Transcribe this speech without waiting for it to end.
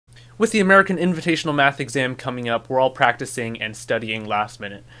With the American Invitational Math exam coming up, we're all practicing and studying last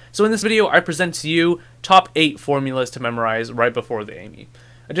minute. So in this video, I present to you top 8 formulas to memorize right before the AIME.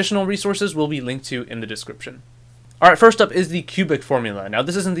 Additional resources will be linked to in the description. Alright, first up is the cubic formula. Now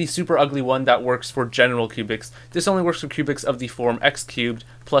this isn't the super ugly one that works for general cubics. This only works for cubics of the form x cubed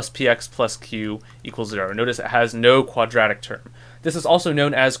plus px plus q equals 0. Notice it has no quadratic term. This is also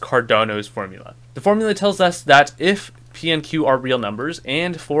known as Cardano's formula. The formula tells us that if p and q are real numbers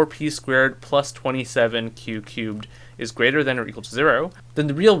and 4p squared plus 27q cubed is greater than or equal to 0, then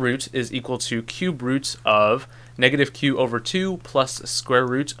the real root is equal to cube root of negative q over 2 plus square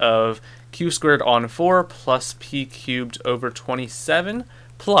root of q squared on 4 plus p cubed over 27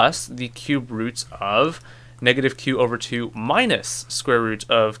 plus the cube root of negative q over 2 minus square root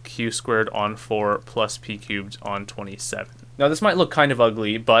of q squared on 4 plus p cubed on 27. Now this might look kind of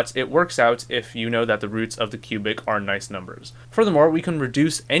ugly, but it works out if you know that the roots of the cubic are nice numbers. Furthermore, we can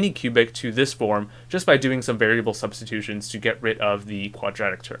reduce any cubic to this form just by doing some variable substitutions to get rid of the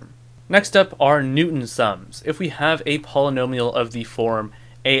quadratic term. Next up are Newton sums. If we have a polynomial of the form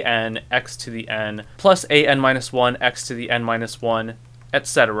an x to the n plus an minus 1 x to the n minus 1,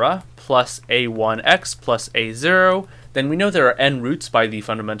 etc., plus a1x plus a0, then we know there are n roots by the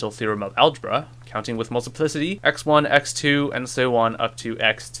fundamental theorem of algebra, counting with multiplicity, x1, x2, and so on up to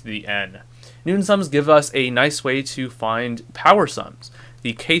x to the n. Newton sums give us a nice way to find power sums.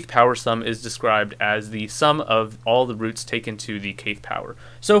 The kth power sum is described as the sum of all the roots taken to the kth power.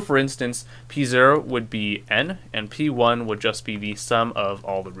 So for instance, p0 would be n, and p1 would just be the sum of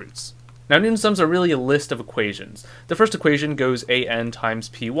all the roots. Now Newton sums are really a list of equations. The first equation goes an times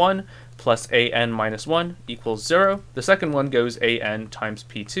p1 plus an minus 1 equals 0. The second one goes an times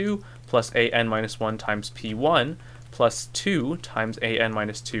p2 plus an minus 1 times p1 plus 2 times an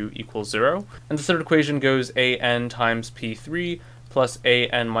minus 2 equals 0. And the third equation goes an times p3 plus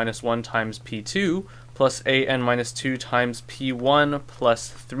an minus 1 times p2 plus an minus 2 times p1 plus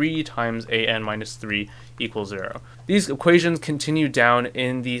 3 times an minus 3 equals 0. These equations continue down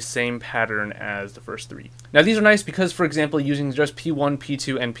in the same pattern as the first three. Now these are nice because, for example, using just p1,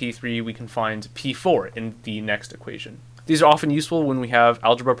 p2, and p3, we can find p4 in the next equation. These are often useful when we have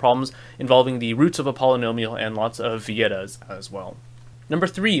algebra problems involving the roots of a polynomial and lots of vietas as well. Number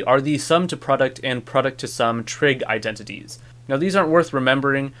 3 are the sum to product and product to sum trig identities. Now these aren't worth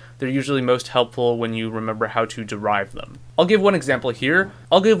remembering, they're usually most helpful when you remember how to derive them. I'll give one example here.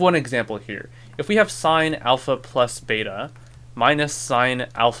 If we have sine alpha plus beta minus sine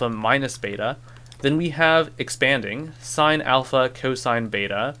alpha minus beta, then we have expanding sine alpha cosine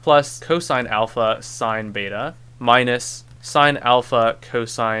beta plus cosine alpha sine beta minus sine alpha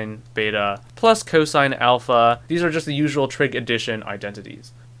cosine beta plus cosine alpha. These are just the usual trig addition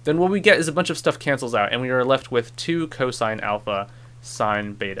identities. Then what we get is a bunch of stuff cancels out, and we are left with 2 cosine alpha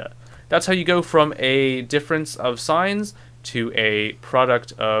sine beta. That's how you go from a difference of signs to a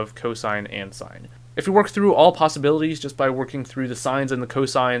product of cosine and sine. If you work through all possibilities just by working through the sines and the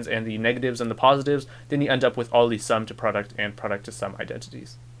cosines and the negatives and the positives, then you end up with all the sum to product and product to sum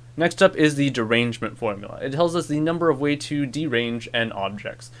identities. Next up is the derangement formula. It tells us the number of ways to derange n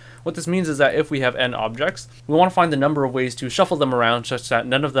objects. What this means is that if we have n objects, we want to find the number of ways to shuffle them around such that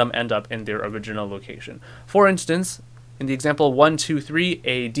none of them end up in their original location. For instance, in the example 1, 2, 3,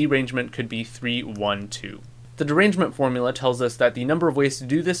 a derangement could be 3, 1, 2. The derangement formula tells us that the number of ways to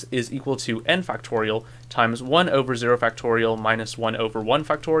do this is equal to n factorial times 1 over 0 factorial minus 1 over 1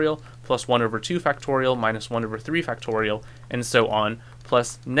 factorial plus 1 over 2 factorial minus 1 over 3 factorial, and so on,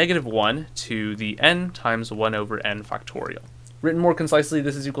 plus negative 1 to the n times 1 over n factorial. Written more concisely,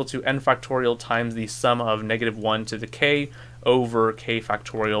 this is equal to n factorial times the sum of negative 1 to the k over k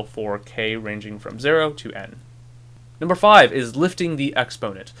factorial for k ranging from 0 to n. Number 5 is lifting the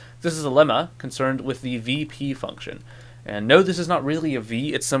exponent. This is a lemma concerned with the VP function. And no, this is not really a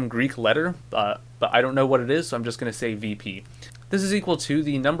V, it's some Greek letter, but I don't know what it is, so I'm just going to say VP. This is equal to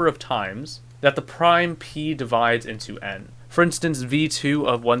the number of times that the prime p divides into n. For instance, v2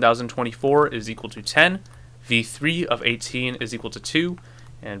 of 1024 is equal to 10, v3 of 18 is equal to 2,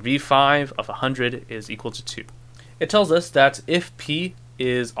 and v5 of 100 is equal to 2. It tells us that if p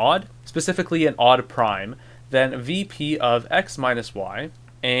is odd, specifically an odd prime, then vp of x minus y,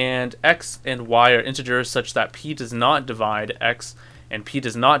 and x and y are integers such that p does not divide x and p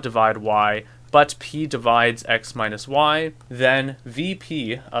does not divide y, but p divides x minus y, then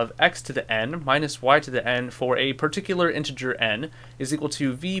vp of x to the n minus y to the n for a particular integer n is equal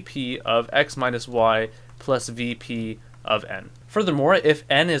to vp of x minus y plus vp of n. Furthermore, if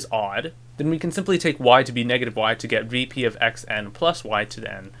n is odd, then we can simply take y to be negative y to get vp of xn plus y to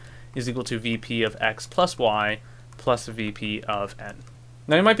the n is equal to vp of x plus y plus vp of n.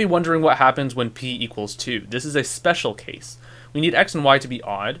 Now you might be wondering what happens when p equals 2. This is a special case. We need x and y to be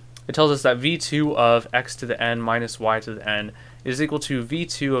odd. It tells us that v2 of x to the n minus y to the n is equal to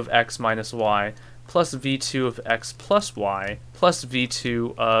v2 of x minus y plus v2 of x plus y plus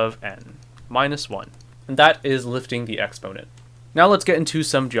v2 of n minus 1. And that is lifting the exponent. Now let's get into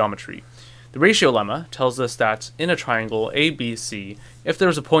some geometry. The ratio lemma tells us that in a triangle ABC, if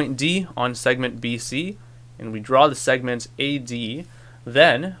there's a point D on segment BC, and we draw the segment AD,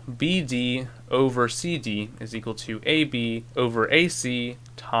 then BD over CD is equal to AB over AC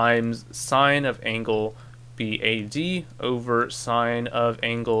times sine of angle BAD over sine of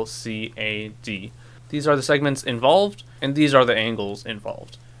angle CAD. These are the segments involved, and these are the angles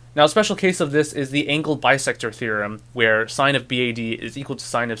involved. Now, a special case of this is the angle bisector theorem, where sine of BAD is equal to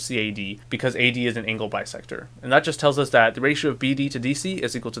sine of CAD, because AD is an angle bisector. And that just tells us that the ratio of BD to DC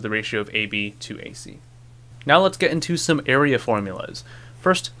is equal to the ratio of AB to AC. Now let's get into some area formulas.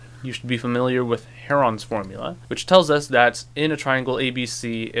 First, you should be familiar with Heron's formula, which tells us that in a triangle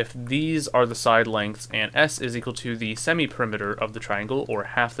ABC, if these are the side lengths and S is equal to the semi-perimeter of the triangle, or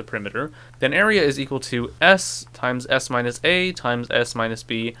half the perimeter, then area is equal to S times S minus A times S minus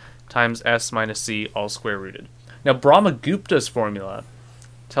B times S minus C, all square rooted. Now Brahmagupta's formula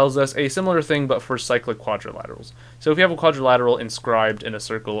tells us a similar thing but for cyclic quadrilaterals. So if you have a quadrilateral inscribed in a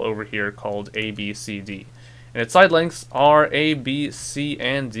circle over here called ABCD, and its side lengths are A, B, C,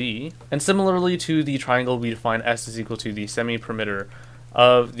 and D. And similarly to the triangle, we define S is equal to the semi-perimeter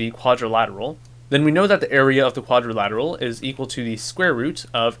of the quadrilateral. Then we know that the area of the quadrilateral is equal to the square root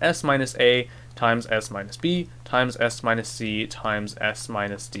of S minus A times S minus B times S minus C times S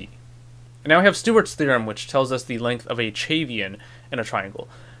minus D. And now we have Stewart's theorem, which tells us the length of a Chavian in a triangle.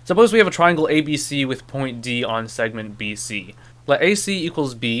 Suppose we have a triangle ABC with point D on segment BC. Let AC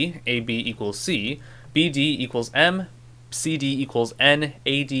equals B, AB equals C, BD equals M, CD equals N,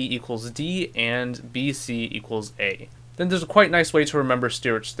 AD equals D, and BC equals A. Then there's a quite nice way to remember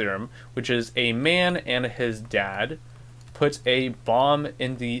Stewart's theorem, which is a man and his dad put a bomb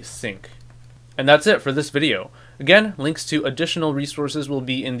in the sink. And that's it for this video. Again, links to additional resources will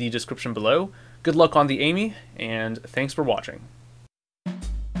be in the description below. Good luck on the AIME, and thanks for watching.